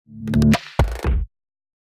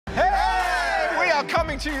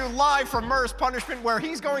coming to you live from Murr's punishment, where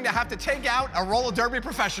he's going to have to take out a roller derby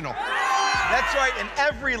professional. That's right, in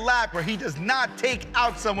every lap where he does not take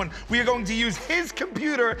out someone, we are going to use his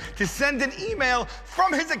computer to send an email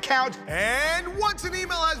from his account. And once an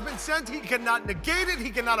email has been sent, he cannot negate it, he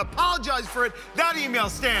cannot apologize for it. That email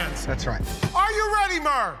stands. That's right. Are you ready,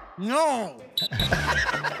 Murr? No. Go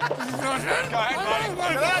ahead, buddy.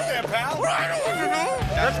 Look at that there, pal.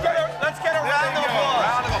 Let's get a round of applause.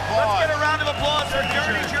 Round of applause. Let's get a round of applause for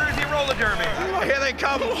Dirty Jersey Roller Derby. Oh, here they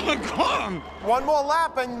come. Come. One more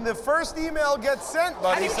lap, and the first email gets sent,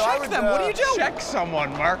 buddy. How do you so check them? What do you do? Check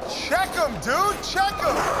someone, Mark. Check them, dude. Check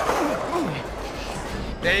them.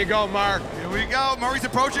 There you go, Mark. Here we go. Murray's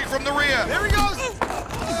approaching from the rear. There he goes.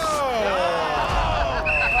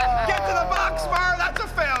 Get to the box, Murr. That's a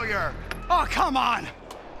failure. Oh, come on.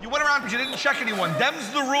 You went around because you didn't check anyone. Them's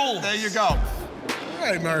the rules. There you go. All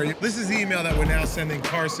right, Murray. This is the email that we're now sending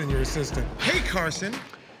Carson, your assistant. Hey, Carson.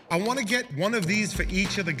 I want to get one of these for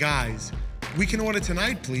each of the guys. We can order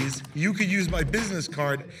tonight, please. You could use my business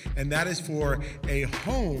card, and that is for a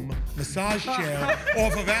home massage chair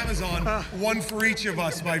off of Amazon. One for each of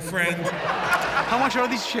us, my friend. How much are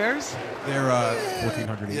these chairs? They're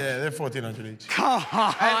 $1,400 each. Yeah, they're $1,400 each. Come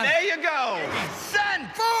on. And there you go. Send!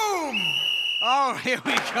 Boom! Oh, here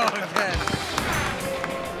we go again.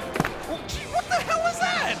 Oh, gee, what the hell is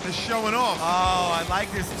that? They're showing off. Oh, I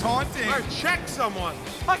like this taunting. All right, check someone.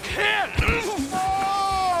 I can't.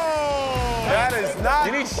 That is not...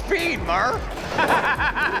 You need speed, Murr.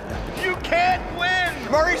 You can't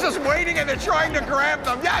win! Murray's just waiting and they're trying to grab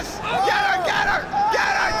them. Yes! Get her! Get her!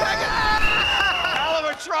 Get her! Take it! Hell of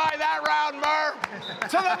a try that round, Murr.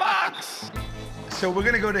 To the box! So we're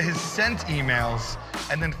gonna go to his sent emails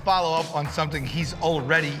and then follow up on something he's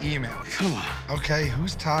already emailed. Come on. Okay,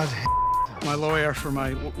 who's Todd's My lawyer for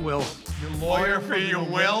my will. Your lawyer for your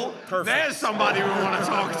will? Perfect. There's somebody we want to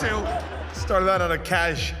talk to. Started that out of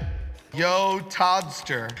cash. Yo,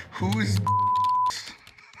 Toddster, who's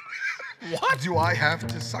what do I have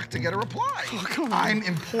to suck to get a reply? Oh, come on. I'm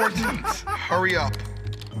important. Hurry up.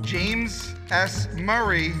 James S.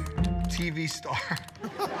 Murray, TV star.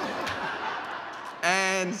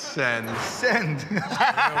 And send. Send. There we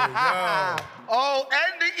go. Oh,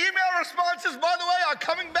 and the email responses, by the way, are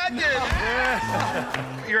coming back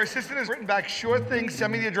in. Your assistant has written back, sure thing,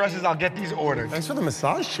 send me the addresses, I'll get these ordered. Thanks for the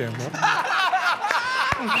massage chair, bro.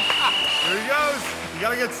 Here he goes. You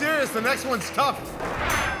gotta get serious. The next one's tough.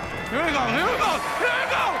 Here we go. Here we go. Here we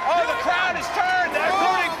go. Oh, the crowd is turned. They're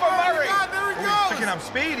rooting for Murray. God, there he He's goes. picking up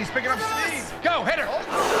speed, he's picking up speed. Go, hit her. Oh,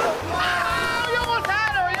 you almost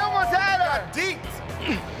had her, you almost had her. Deep.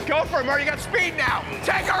 Go for it, Murray. You got speed now.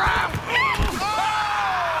 Take her out. Oh!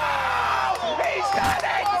 He's done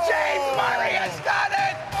it. James Murray has done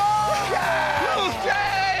it. Yes,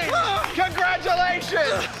 James.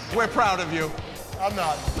 Congratulations. We're proud of you. I'm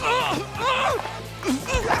not.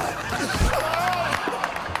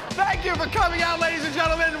 Thank you for coming out, ladies and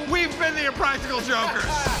gentlemen. We've been the Impractical Jokers.